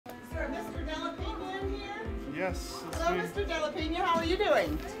Yes. Hello, Mr. De La Peña. How are you doing?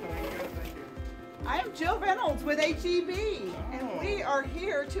 Doing good, thank you. I am Jill Reynolds with HEB, and we are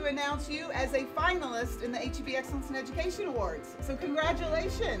here to announce you as a finalist in the HEB Excellence in Education Awards. So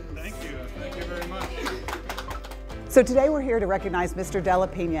congratulations. Thank you. Thank you very much. So today we're here to recognize Mr. De La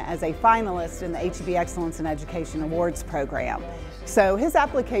Peña as a finalist in the HEB Excellence in Education Awards program. So his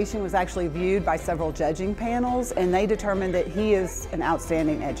application was actually viewed by several judging panels, and they determined that he is an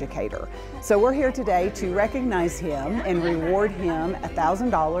outstanding educator. So we're here today to recognize him and reward him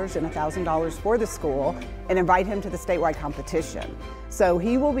 $1,000 and $1,000 for the school and invite him to the statewide competition. So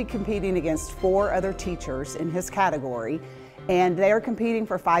he will be competing against 4 other teachers in his category, and they are competing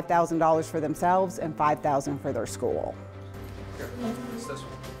for $5,000 for themselves and $5,000 for their school.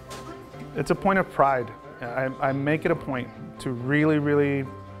 It's a point of pride. I make it a point to really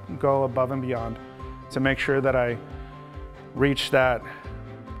go above and beyond to make sure that I reach that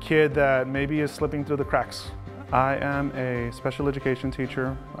kid that maybe is slipping through the cracks. I am a special education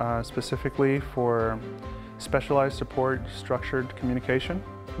teacher, specifically for specialized support structured communication,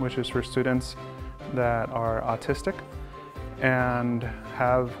 which is for students that are autistic and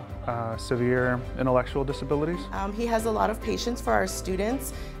have severe intellectual disabilities. He has a lot of patience for our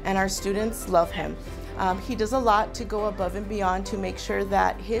students, and our students love him. He does a lot to go above and beyond to make sure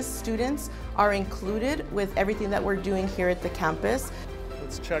that his students are included with everything that we're doing here at the campus.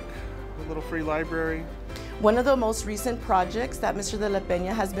 Let's check the little free library. One of the most recent projects that Mr. De La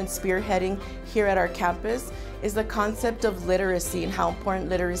Peña has been spearheading here at our campus is the concept of literacy and how important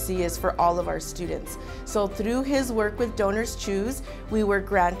literacy is for all of our students. So through his work with Donors Choose, we were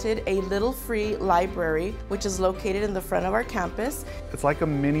granted a little free library, which is located in the front of our campus. It's like a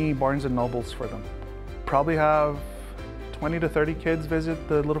mini Barnes & Nobles for them. Probably have 20 to 30 kids visit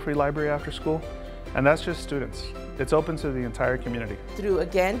the little free library after school, and that's just students. It's open to the entire community. Through,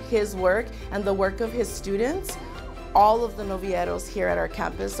 again, his work and the work of his students, all of the novieros here at our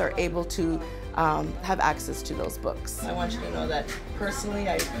campus are able to have access to those books. I want you to know that personally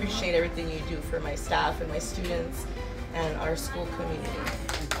I appreciate everything you do for my staff and my students and our school community.